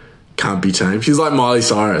so can't be tamed. He's like Miley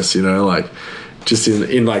Cyrus, you know, like, just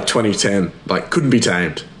in like 2010, like couldn't be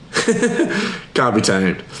tamed. Can't be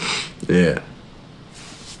tamed. Yeah.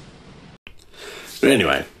 But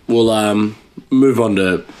anyway, we'll move on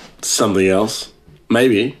to something else.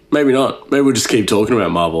 Maybe not. Maybe we'll just keep talking about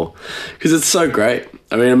Marvel because it's so great.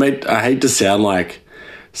 I mean, I hate to sound like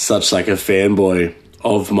such like a fanboy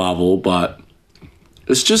of Marvel, but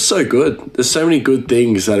it's just so good. There's so many good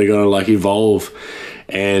things that are going to like evolve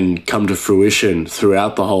and come to fruition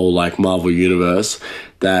throughout the whole like Marvel universe,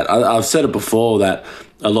 that I've said it before, that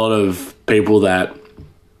a lot of people that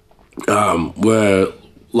were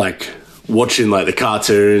like watching like the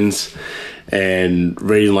cartoons and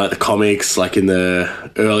reading like the comics like in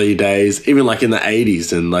the early days, even like in the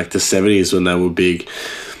 80s and like the 70s when they were big,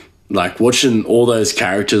 like watching all those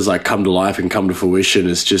characters like come to life and come to fruition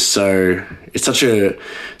is just it's such an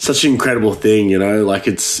incredible thing, you know? Like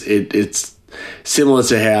it's similar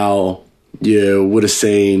to how you would have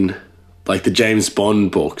seen like the James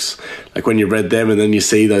Bond books, like when you read them and then you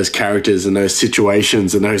see those characters and those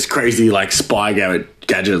situations and those crazy like spy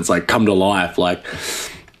gadgets like come to life. Like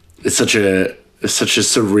it's such a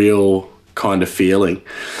surreal kind of feeling.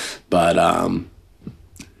 But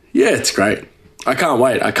yeah, it's great. I can't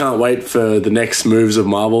wait for the next moves of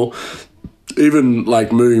Marvel. Even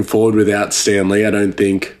like moving forward without Stan Lee, I don't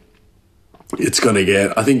think it's going to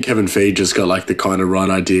get... I think Kevin Feige just got like the kind of right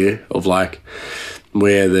idea of like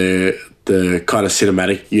where the kind of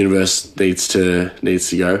cinematic universe needs to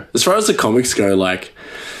go. As far as the comics go, like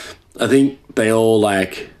I think they all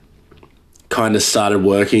like kind of started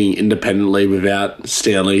working independently without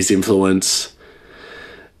Stan Lee's influence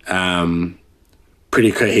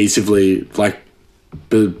pretty cohesively, like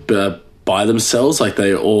by themselves. Like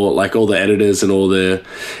they all, like all the editors and all the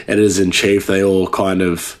editors-in-chief, they all kind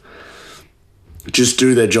of just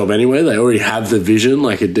do their job anyway. They already have the vision.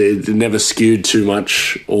 Like it never skewed too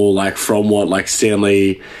much or like from what like Stan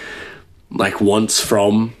Lee like wants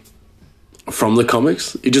from the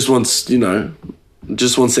comics. He just wants, you know,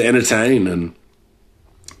 to entertain and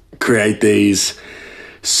create these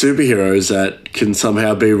superheroes that can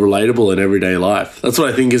somehow be relatable in everyday life. That's what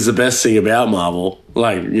I think is the best thing about Marvel.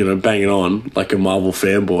 Like, you know, banging on like a Marvel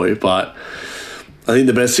fanboy, but I think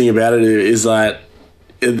the best thing about it is that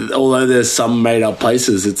although there's some made up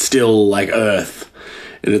places, it's still like Earth,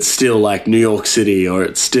 and it's still like New York City, or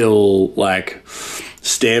it's still like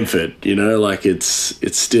Stanford, you know, like it's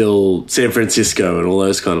still San Francisco and all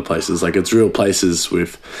those kind of places. Like it's real places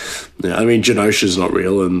with, you know, I mean, Genosha's not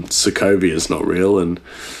real and Sokovia's not real. And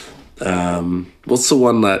what's the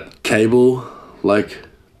one that Cable like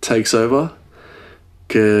takes over?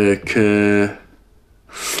 I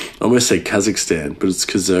almost say Kazakhstan, but it's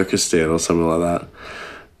Kazakhstan or something like that.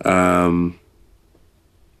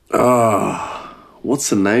 what's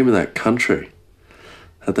the name of that country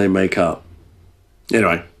that they make up?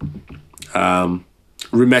 Anyway,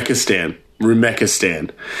 Rumekistan.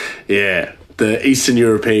 Yeah, the Eastern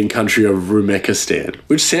European country of Rumekistan,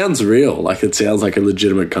 which sounds real, like it sounds like a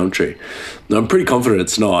legitimate country. No, I'm pretty confident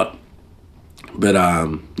it's not. But,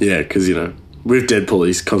 yeah, because, you know, with Deadpool,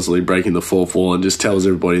 he's constantly breaking the fourth wall and just tells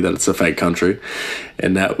everybody that it's a fake country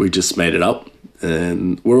and that we just made it up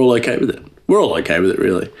and we're all okay with it. We're all okay with it,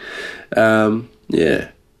 really.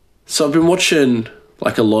 Yeah. So I've been watching,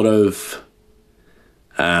 like, a lot of...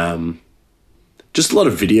 just a lot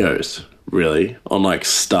of videos, really, on, like,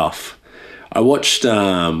 stuff. I watched,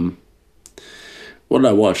 what did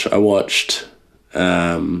I watch? I watched,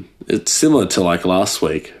 it's similar to, like, last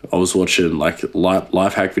week. I was watching, like,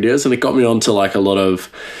 life hack videos, and it got me onto, like, a lot of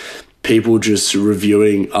people just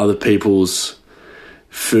reviewing other people's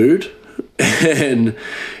food. And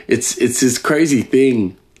it's this crazy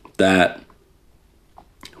thing that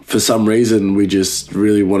for some reason we just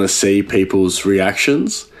really want to see people's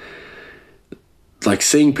reactions. Like,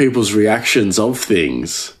 seeing people's reactions of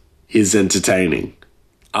things is entertaining,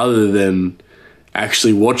 other than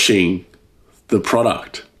actually watching the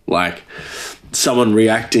product. Like, someone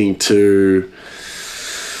reacting to,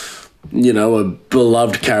 you know, a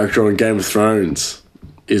beloved character on Game of Thrones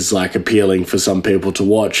is, like, appealing for some people to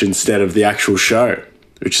watch instead of the actual show,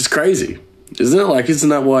 which is crazy. Isn't it? Like, isn't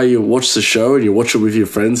that why you watch the show and you watch it with your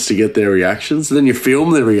friends to get their reactions? And then you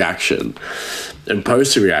film the reaction and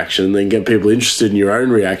post a reaction and then get people interested in your own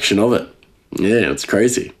reaction of it. Yeah, it's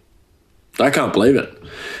crazy. I can't believe it.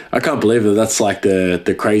 I can't believe that that's like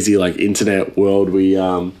the crazy, like, internet world we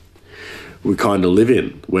kind of live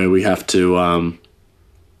in, where we have to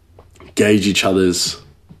gauge each other's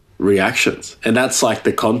reactions. And that's like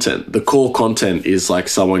the content. The core content is like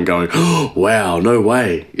someone going, oh, wow, no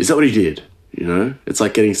way. Is that what he did? You know, it's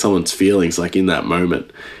like getting someone's feelings, like, in that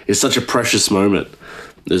moment. It's such a precious moment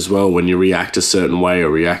as well when you react a certain way or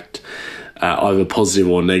react either positive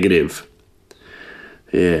or negative.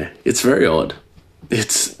 Yeah, it's very odd.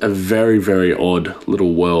 It's a very, very odd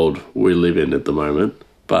little world we live in at the moment,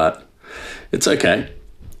 but it's okay.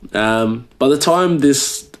 By the time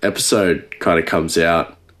this episode kind of comes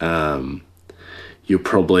out, you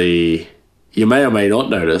may or may not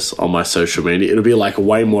notice on my social media, it'll be like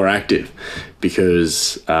way more active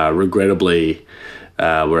because regrettably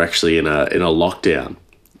we're actually in a lockdown.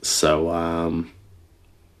 So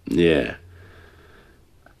yeah,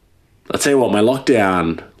 I'll tell you what, my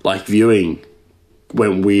lockdown, like, viewing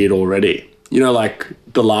went weird already. You know, like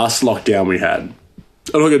the last lockdown we had,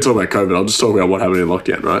 I'm not going to talk about COVID, I'll just talk about what happened in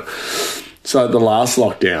lockdown, right? So the last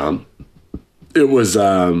lockdown, it was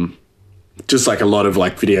just like a lot of,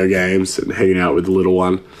 like, video games and hanging out with the little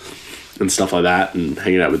one and stuff like that, and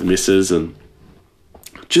hanging out with the missus and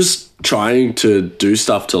just trying to do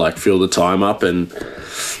stuff to, like, fill the time up and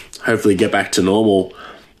hopefully get back to normal.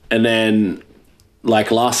 And then,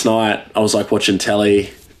 like, last night I was, like, watching telly,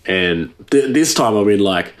 and this time I'm in,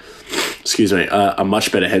 like, a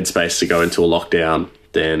much better headspace to go into a lockdown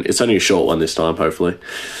than, it's only a short one this time, hopefully.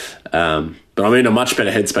 But I'm in a much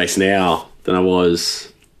better headspace now than I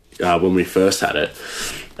was when we first had it.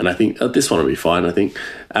 And I think this one will be fine, I think.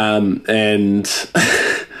 And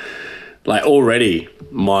like, already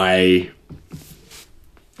my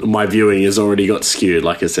viewing has already got skewed,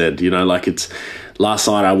 like I said. You know, like, it's last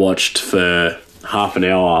night I watched for half an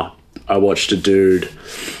hour, I watched a dude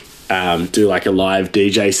do, like, a live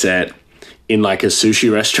DJ set in, like, a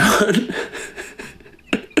sushi restaurant.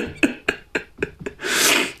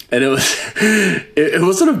 And it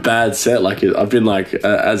wasn't a bad set. Like, I've been, like,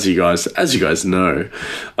 as you guys know,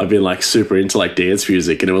 I've been, like, super into, like, dance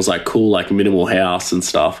music, and it was, like, cool, like, minimal house and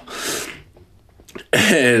stuff.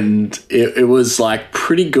 And it was, like,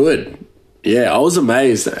 pretty good. Yeah, I was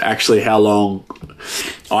amazed at actually how long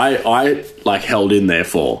I like held in there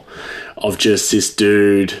for, of just this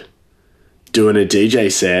dude doing a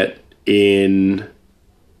DJ set in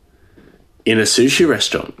a sushi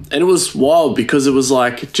restaurant. And it was wild because it was,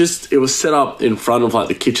 like, it was set up in front of, like,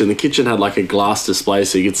 the kitchen. The kitchen had, like, a glass display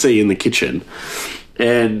so you could see in the kitchen,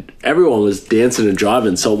 and everyone was dancing and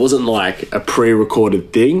driving. So it wasn't like a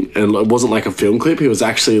pre-recorded thing, and it wasn't like a film clip. He was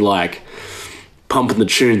actually, like, pumping the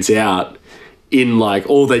tunes out in, like,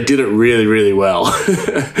 they did it really, really well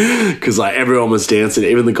because, like, everyone was dancing.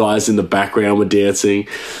 Even the guys in the background were dancing.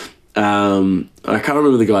 I can't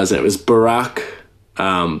remember the guy's name. It was Borak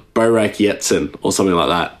Yetsen or something like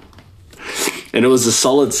that. And it was a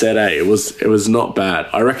solid set, eh? It was not bad.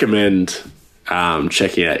 I recommend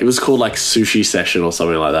checking it out. It was called, like, Sushi Session or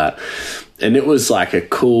something like that. And it was, like, a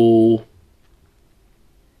cool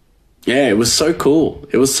Yeah, it was so cool.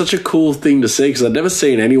 It was such a cool thing to see because I'd never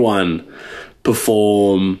seen anyone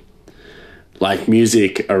perform like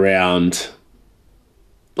music around.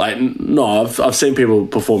 Like, no, I've seen people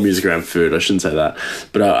perform music around food. I shouldn't say that,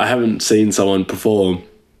 but I haven't seen someone perform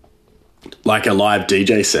like a live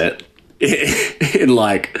DJ set in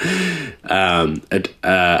like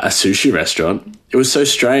a sushi restaurant. It was so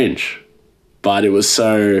strange, but it was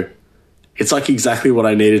so. It's like exactly what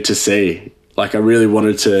I needed to see. Like I really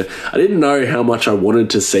wanted to. I didn't know how much I wanted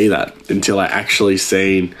to see that until I actually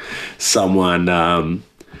seen someone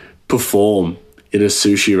perform in a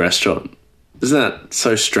sushi restaurant. Isn't that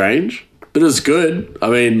so strange? But it was good. I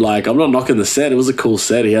mean, like, I'm not knocking the set. It was a cool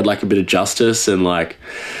set. He had, like, a bit of Justice and, like,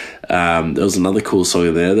 there was another cool song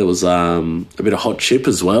in there. There was a bit of Hot Chip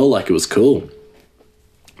as well. Like, it was cool.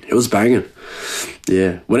 It was banging.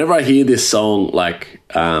 Yeah. Whenever I hear this song, like,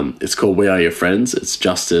 it's called We Are Your Friends. It's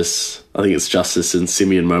Justice. I think it's Justice and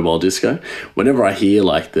Simeon Mobile Disco. Whenever I hear,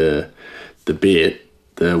 like, the bit,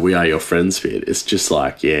 the We Are Your Friends bit, it's just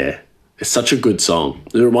like, yeah. It's such a good song.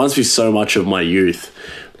 It reminds me so much of my youth,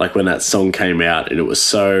 like when that song came out and it was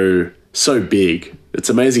so big.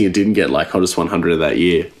 It's amazing it didn't get like Hottest 100 of that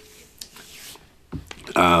year.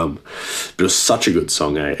 But it was such a good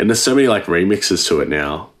song, eh? And there's so many like remixes to it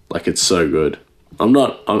now. Like it's so good. I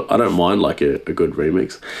don't mind like a good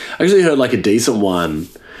remix. I actually heard like a decent one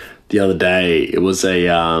the other day. It was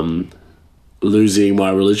a Losing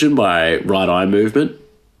My Religion by Right Eye Movement.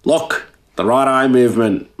 Look, the Right Eye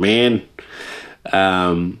Movement, man.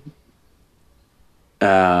 By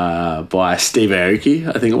Steve Aoki,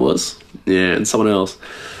 I think it was. Yeah, and someone else.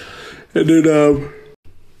 And then,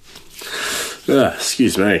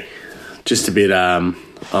 excuse me. Just a bit, I'm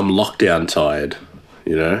lockdown tired,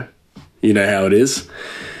 you know? You know how it is.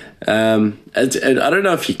 And I don't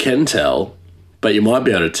know if you can tell, but you might be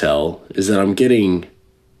able to tell, is that I'm getting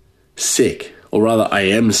sick. Or rather, I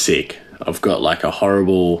am sick. I've got like a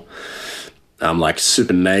horrible... I'm like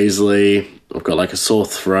super nasally. I've got like a sore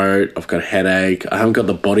throat. I've got a headache. I haven't got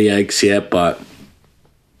the body aches yet, but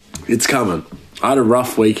it's coming. I had a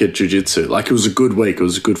rough week at jiu-jitsu. Like it was a good week. It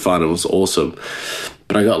was good fun. It was awesome.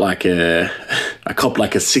 But I got like I copped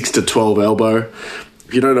like a 6 to 12 elbow.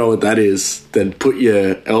 If you don't know what that is, then put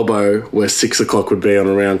your elbow where 6 o'clock would be on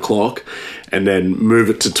a round clock and then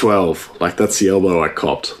move it to 12. Like that's the elbow I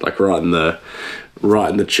copped, like right in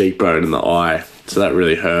the cheekbone and the eye. So that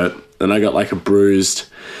really hurt. And I got like a bruised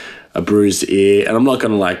ear, and I'm not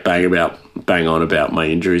going to like bang on about my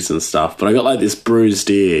injuries and stuff, but I got like this bruised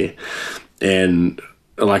ear, and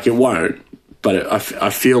like it won't, but I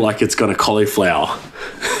feel like it's going to cauliflower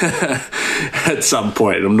at some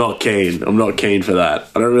point, and I'm not keen. I'm not keen for that.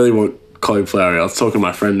 I don't really want cauliflower. I was talking to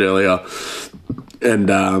my friend earlier, and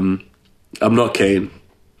I'm not keen.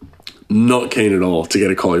 Not keen at all to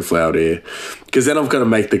get a cauliflowered ear, because then I've got to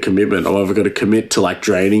make the commitment, or I've got to commit to like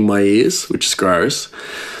draining my ears, which is gross,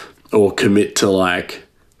 or commit to like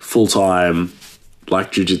full-time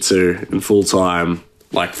like jiu-jitsu and full-time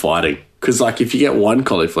like fighting. Because like if you get one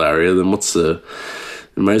cauliflower ear, then you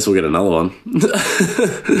may as well get another one.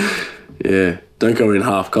 Yeah, don't go in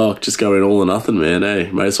half cock, just go in all or nothing, man.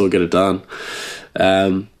 May as well get it done.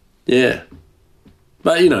 Yeah.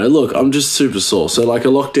 But, you know, look, I'm just super sore. So, like, a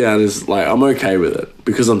lockdown is, like, I'm okay with it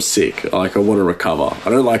because I'm sick. Like, I want to recover. I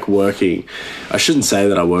don't like working. I shouldn't say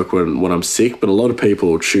that I work when I'm sick, but a lot of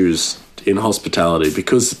people choose in hospitality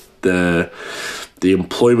because the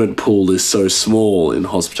employment pool is so small in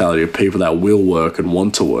hospitality of people that will work and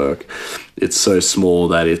want to work. It's so small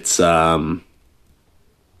that it's, they don't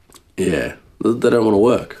want to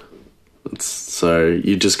work. So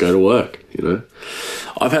you just go to work, you know.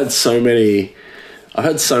 I've had so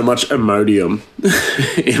much Imodium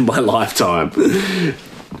in my lifetime,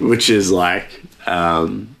 which is like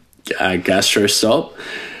a gastro stop,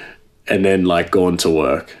 and then like gone to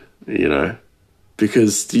work, you know,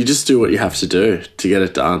 because you just do what you have to do to get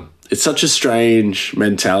it done. It's such a strange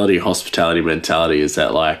mentality, hospitality mentality, is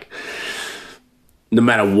that like no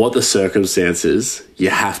matter what the circumstances,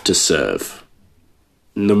 you have to serve.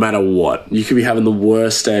 No matter what. You could be having the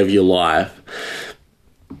worst day of your life,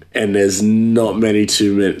 and there's not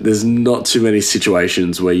too many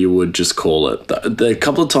situations where you would just call it. The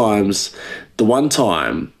couple of times, the one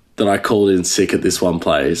time that I called in sick at this one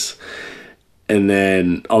place, and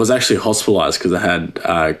then I was actually hospitalised because I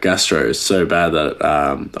had gastro so bad that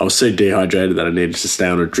I was so dehydrated that I needed to stay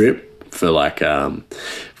on a drip for like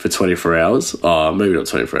for 24 hours. Oh, maybe not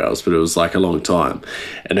 24 hours, but it was like a long time.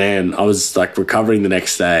 And then I was like recovering the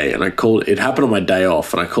next day, and it happened on my day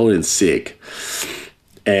off, and I called in sick.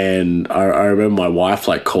 And I remember my wife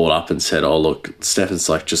like called up and said, "Oh, look, Stefan's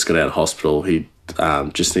like just got out of hospital. He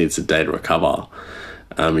just needs a day to recover.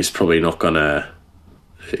 He's probably not gonna.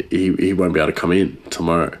 He won't be able to come in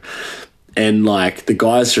tomorrow. And like the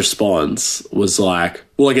guy's response was like,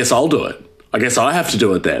 "Well, I guess I'll do it. I guess I have to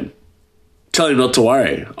do it then. Tell him not to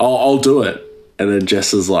worry. I'll do it." And then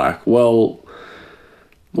Jess is like, "Well,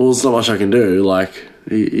 there's not much I can do. Like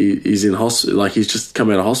he's in hospital. Like he's just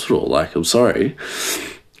come out of hospital. Like I'm sorry."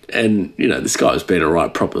 And you know this guy was being a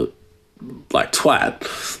right proper like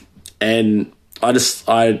twat. And I just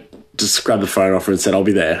grabbed the phone off her and said, I'll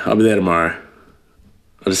be there tomorrow.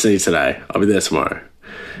 I just need you today. I'll be there tomorrow.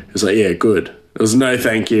 He was like, yeah, good. It was no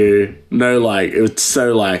thank you. No, like, it was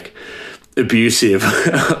so, like, abusive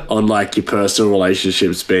on, like, your personal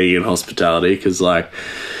relationships being in hospitality because, like,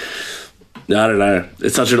 I don't know.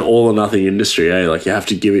 It's such an all or nothing industry, eh? Like, you have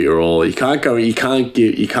to give it your all. You can't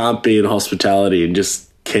be in hospitality and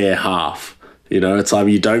just care half. You know, it's either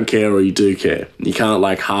you don't care or you do care. You can't,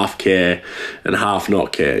 like, half care and half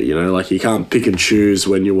not care, you know? Like, you can't pick and choose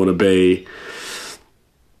when you want to be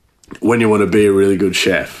a really good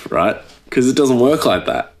chef, right? Because it doesn't work like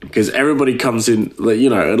that. Because everybody comes in, you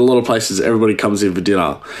know, at a lot of places, everybody comes in for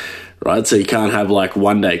dinner, right? So you can't have like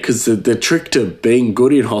one day. Because the trick to being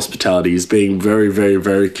good in hospitality is being very, very,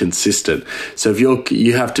 very consistent. So if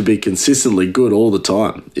you have to be consistently good all the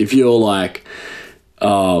time. If you're like,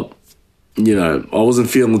 you know, I wasn't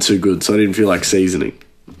feeling too good, so I didn't feel like seasoning.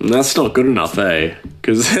 And that's not good enough, eh?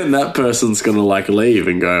 Because then that person's going to like leave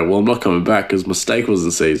and go, well, I'm not coming back because my steak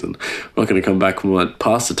wasn't seasoned. I'm not going to come back when my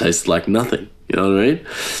pasta tasted like nothing. You know what I mean?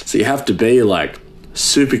 So you have to be like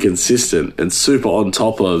super consistent and super on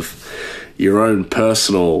top of your own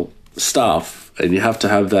personal stuff. And you have to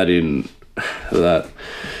have that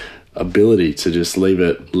ability to just leave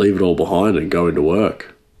it all behind and go into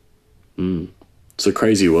work. It's a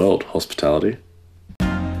crazy world, hospitality.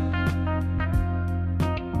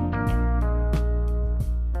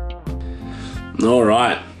 All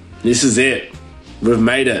right, this is it. We've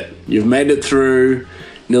made it. You've made it through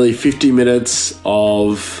nearly 50 minutes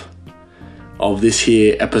of this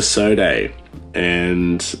here episode, eh?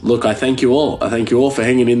 And look, I thank you all. I thank you all for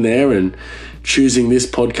hanging in there and choosing this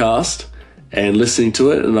podcast and listening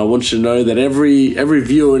to it. And I want you to know that every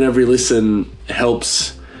view and every listen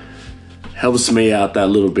helps me out that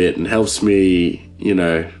little bit and helps me, you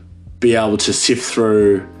know, be able to sift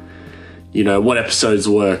through, you know, what episodes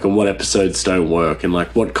work and what episodes don't work and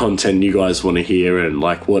like what content you guys want to hear and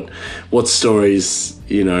like what stories,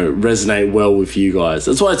 you know, resonate well with you guys.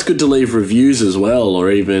 That's why it's good to leave reviews as well, or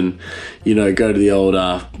even, you know, go to the old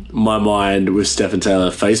My Mind with Stephen Taylor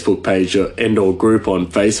Facebook page or group on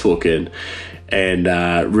Facebook and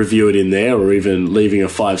review it in there, or even leaving a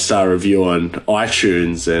 5-star review on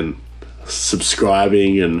iTunes and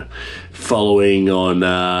subscribing and following on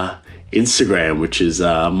Instagram, which is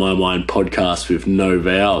My Mind Podcast with no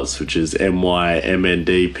vowels, which is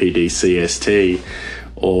MYMNDPDCST,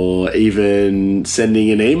 or even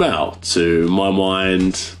sending an email to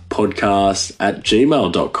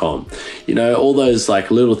mymindpodcast@gmail.com. You know, all those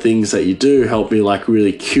like little things that you do help me like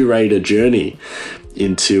really curate a journey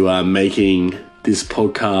into making this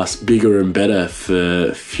podcast bigger and better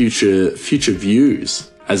for future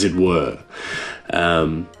views, as it were.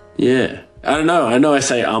 Yeah. I don't know. I know I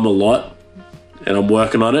say a lot and I'm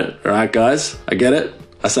working on it. All right, guys, I get it.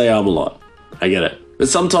 I say a lot. I get it. But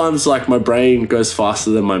sometimes like my brain goes faster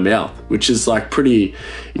than my mouth, which is like pretty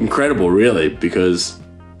incredible, really, because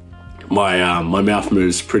my mouth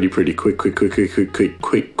moves pretty quick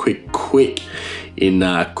in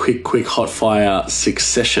quick hot fire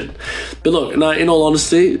succession. But look, no, in all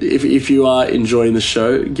honesty, if you are enjoying the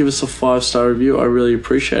show, give us a 5-star review. I really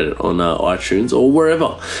appreciate it on iTunes or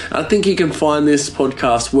wherever. I think you can find this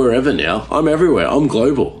podcast wherever now. I'm everywhere. I'm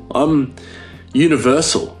global. I'm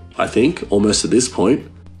universal, I think, almost at this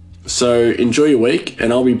point. So enjoy your week,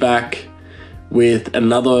 and I'll be back with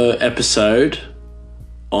another episode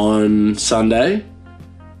on Sunday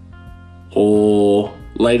or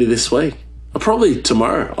later this week. Probably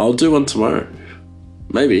tomorrow. I'll do one tomorrow.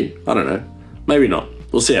 Maybe. I don't know. Maybe not.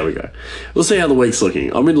 We'll see how we go. We'll see how the week's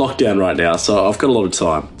looking. I'm in lockdown right now, so I've got a lot of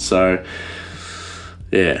time. So,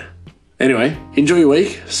 yeah. Anyway, enjoy your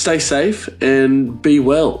week. Stay safe and be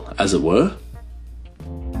well, as it were.